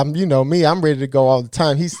Kraft, I'm ready to go all the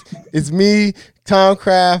time. It's me, Tom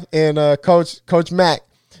Kraft, and Coach Mack,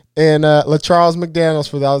 and LaCharles McDaniels,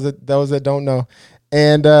 for those that don't know.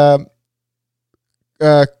 And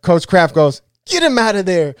Coach Kraft goes, "Get him out of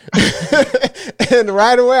there!" And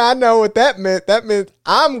right away, I know what that meant. That meant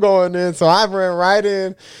I'm going in, so I ran right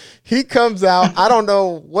in. He comes out. I don't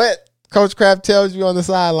know what Coach Kraft tells you on the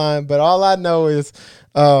sideline, but all I know is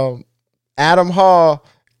Adam Hall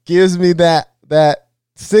gives me that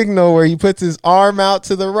signal where he puts his arm out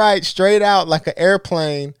to the right, straight out like an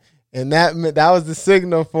airplane, and that was the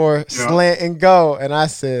signal for slant and go. And I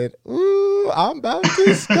said, "Ooh, I'm about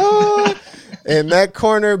to score!" And that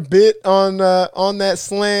corner bit on that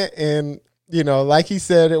slant, and like he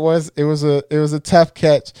said, it was a tough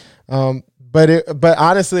catch. But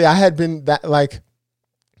honestly, I had been that like,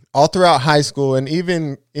 all throughout high school and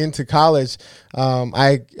even into college,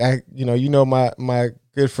 my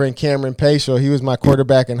good friend Cameron Paschal, he was my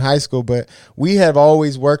quarterback in high school, but we have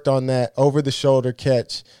always worked on that over-the-shoulder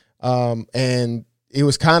catch, and it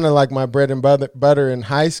was kind of like my bread and butter in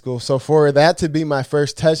high school. So for that to be my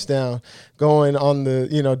first touchdown going on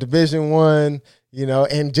the, Division I,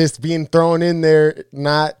 and just being thrown in there,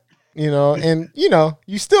 not – and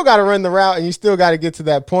you still got to run the route, and you still got to get to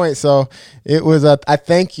that point. So it was I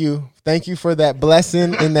thank you for that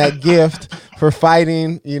blessing and that gift for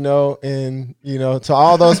fighting, and to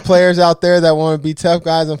all those players out there that want to be tough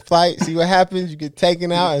guys and fight. See what happens? You get taken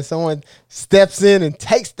out, and someone steps in and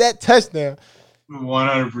takes that touchdown.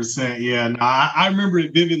 100%. Yeah. No, I remember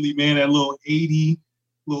it vividly, man. That little 80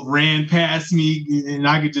 ran past me, and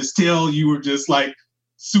I could just tell you were just like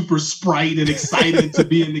super sprite and excited to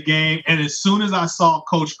be in the game. And as soon as I saw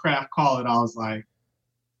Coach Kraft call it, I was like,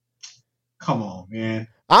 come on, man.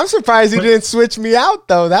 I'm surprised he didn't switch me out,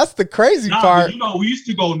 though. That's the crazy part. We used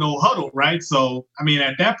to go no huddle, right? So, I mean,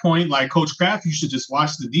 at that point, like Coach Kraft, you should just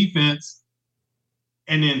watch the defense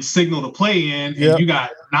and then signal the play in, and you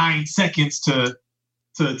got 9 seconds to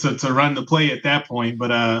run the play at that point.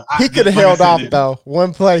 But he could have held off, though.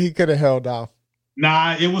 One play, he could have held off.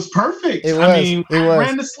 Nah, it was perfect. I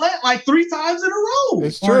ran the slant like 3 times in a row.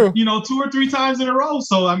 It's true. 2 or 3 times in a row.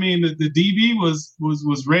 So, I mean, the DB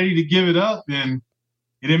was ready to give it up, and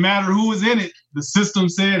it didn't matter who was in it. The system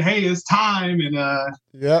said, "Hey, it's time," and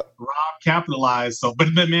Rob capitalized. So,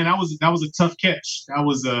 but man, that was a tough catch. I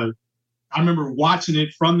remember watching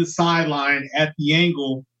it from the sideline at the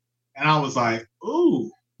angle, and I was like,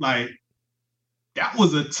 "Ooh, like that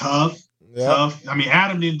was a tough Tough. I mean,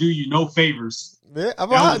 Adam didn't do you no favors.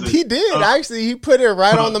 Yeah, he did. Actually, he put it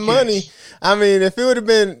right on the money. I mean, if it would have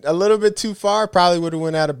been a little bit too far, probably would have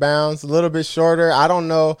went out of bounds. A little bit shorter, I don't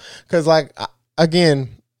know. Because, like, again,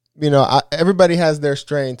 you know, everybody has their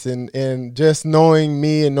strengths. And just knowing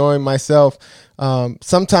me and knowing myself,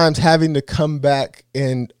 sometimes having to come back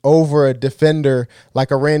and over a defender,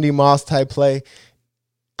 like a Randy Moss type play,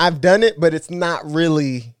 I've done it, but it's not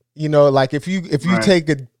really, you know, like if you right. take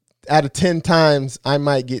a out of 10 times, I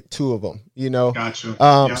might get 2 of them, you know?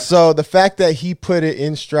 Gotcha. So the fact that he put it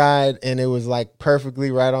in stride and it was like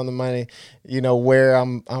perfectly right on the money, you know, where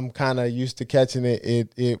I'm kind of used to catching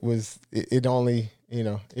it, it was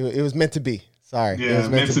meant to be. Sorry. Yeah, it was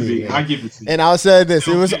meant to be. I give it to you. And I'll say this,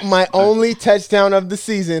 it was my only touchdown of the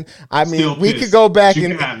season. I mean, we could go back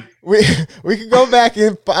and we could go back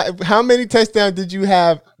and how many touchdowns did you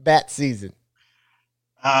have that season?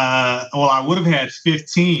 Well, I would have had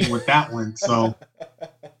 15 with that one. So,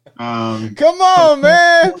 come on,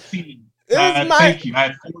 man! 14. It was my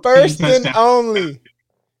first and only.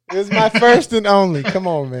 It was my first and only. Come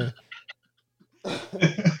on, man.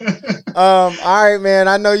 All right, man.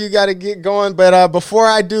 I know you got to get going, but before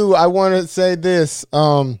I do, I want to say this.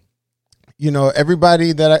 You know,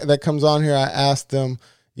 everybody that comes on here, I ask them,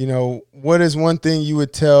 you know, what is one thing you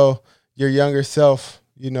would tell your younger self,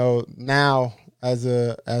 you know, now as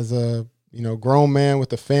a you know, grown man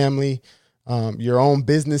with a family, your own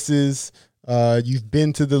businesses, you've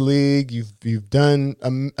been to the league, you've done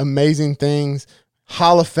amazing things,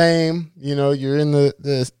 Hall of Fame, you know, you're in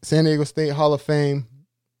the San Diego State Hall of Fame.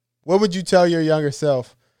 What would you tell your younger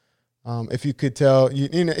self? If you could tell,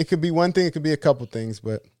 you know, it could be one thing, it could be a couple things,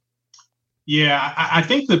 but. Yeah, I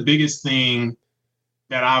think the biggest thing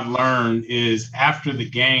that I've learned is after the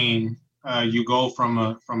game, you go from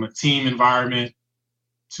a team environment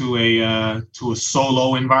to a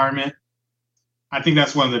solo environment. I think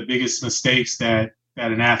that's one of the biggest mistakes that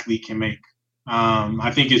an athlete can make.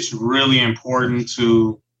 I think it's really important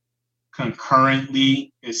to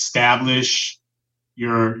concurrently establish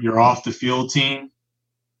your off the field team,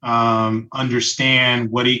 understand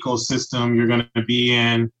what ecosystem you're going to be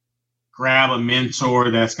in, grab a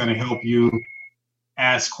mentor that's going to help you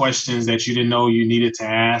ask questions that you didn't know you needed to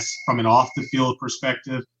ask from an off the field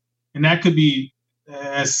perspective. And that could be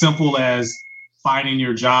as simple as finding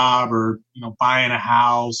your job or, you know, buying a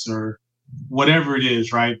house or whatever it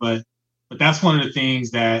is. Right. But that's one of the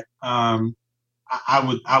things that I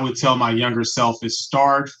would tell my younger self is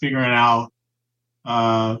start figuring out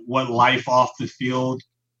what life off the field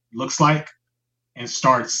looks like and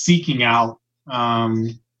start seeking out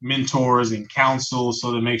mentors and counsel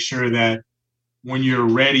so to make sure that when you're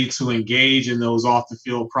ready to engage in those off the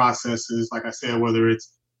field processes, like I said, whether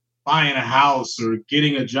it's buying a house or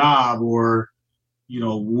getting a job or, you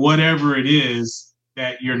know, whatever it is,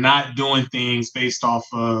 that you're not doing things based off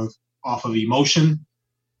of emotion.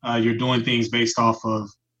 You're doing things based off of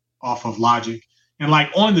logic. And like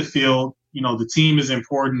on the field, you know, the team is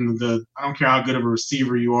important. I don't care how good of a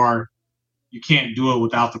receiver you are, you can't do it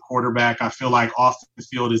without the quarterback. I feel like off the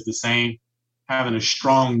field is the same. Having a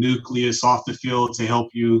strong nucleus off the field to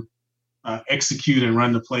help you execute and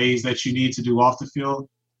run the plays that you need to do off the field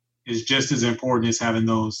is just as important as having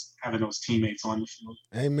those teammates on the field.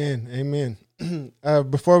 Amen.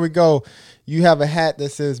 Before we go, you have a hat that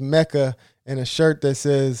says Mecca and a shirt that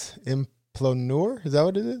says Imploneur. Is that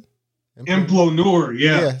what it is? Imploneur,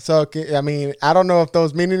 yeah. Yeah. So I mean, I don't know if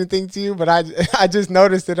those mean anything to you, but I just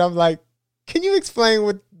noticed it. I'm like, can you explain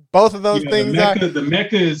what both of those things are? The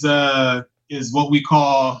Mecca is what we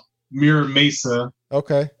call Mira Mesa.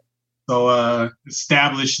 Okay. So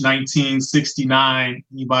established 1969.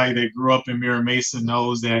 Anybody that grew up in Mira Mesa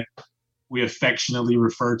knows that we affectionately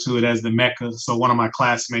refer to it as the Mecca. So one of my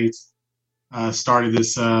classmates started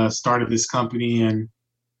this company, and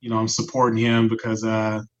you know, I'm supporting him because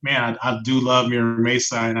man, I do love Mira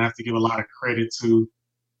Mesa, and I have to give a lot of credit to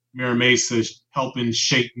Mira Mesa helping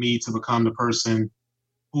shape me to become the person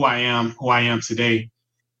who I am today.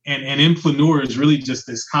 And Imploneur is really just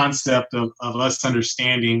this concept of us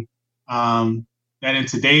understanding that in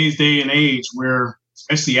today's day and age, where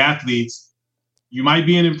especially athletes, you might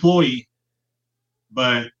be an employee,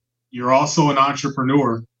 but you're also an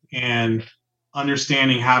entrepreneur, and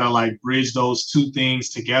understanding how to like bridge those two things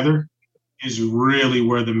together is really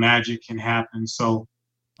where the magic can happen. So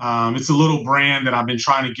it's a little brand that I've been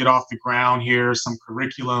trying to get off the ground here, some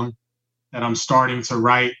curriculum that I'm starting to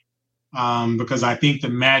write. Because I think the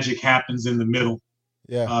magic happens in the middle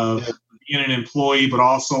of being an employee, but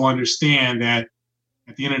also understand that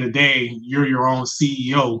at the end of the day, you're your own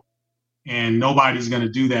CEO, and nobody's going to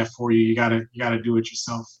do that for you. You gotta do it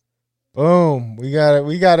yourself. Boom. We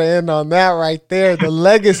gotta end on that right there. The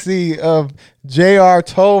legacy of J.R.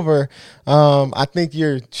 Tolver. I think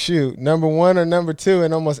you're number 1 or number 2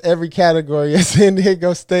 in almost every category at San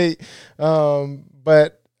Diego State.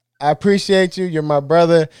 But I appreciate you. You're my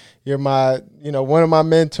brother. You're my, one of my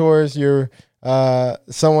mentors. You're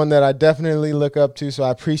someone that I definitely look up to. So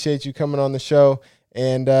I appreciate you coming on the show.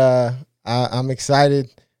 And I'm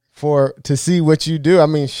excited to see what you do. I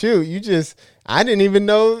mean, I didn't even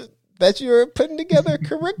know that you were putting together a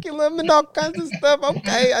curriculum and all kinds of stuff.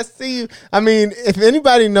 Okay, I see you. I mean, if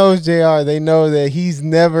anybody knows JR, they know that he's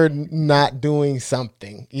never not doing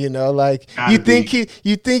something. You think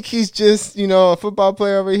he's just, a football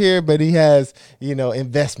player over here, but he has,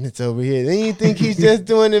 investments over here. Then you think he's just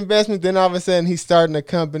doing investments, then all of a sudden he's starting a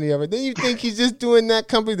company over. Then you think he's just doing that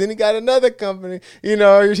company, then he got another company,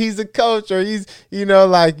 or he's a coach, or he's,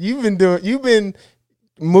 you've been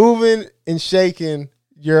moving and shaking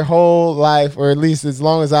your whole life, or at least as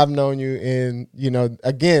long as I've known you. And,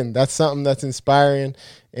 again, that's something that's inspiring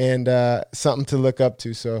and something to look up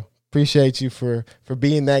to. So appreciate you for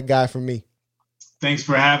being that guy for me. Thanks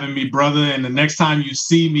for having me, brother. And the next time you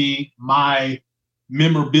see me, my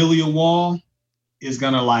memorabilia wall is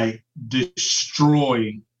going to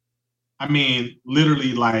destroy,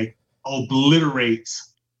 literally obliterate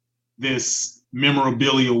this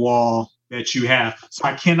memorabilia wall that you have. So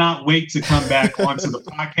I cannot wait to come back onto the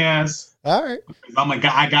podcast. All right.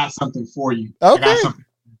 I got something for you. Okay.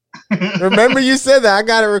 Remember you said that. I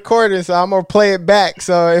got it recorded, so I'm going to play it back.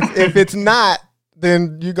 So if it's not,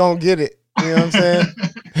 then you're going to get it. You know what I'm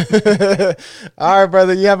saying? All right,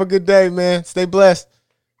 brother. You have a good day, man. Stay blessed.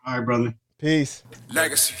 All right, brother. Peace.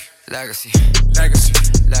 Legacy, legacy, legacy,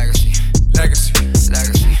 legacy, legacy,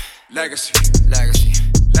 legacy, legacy, legacy,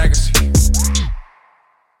 legacy.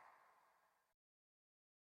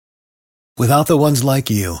 Without the ones like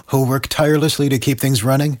you, who work tirelessly to keep things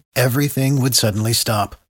running, everything would suddenly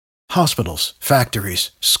stop. Hospitals,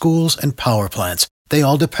 factories, schools, and power plants, they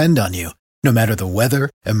all depend on you. No matter the weather,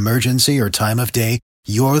 emergency, or time of day,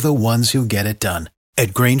 you're the ones who get it done.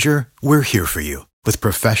 At Grainger, we're here for you with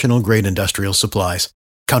professional-grade industrial supplies.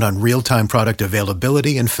 Count on real-time product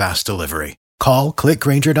availability and fast delivery. Call, click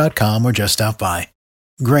Grainger.com, or just stop by.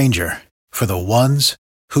 Grainger, for the ones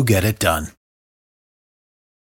who get it done.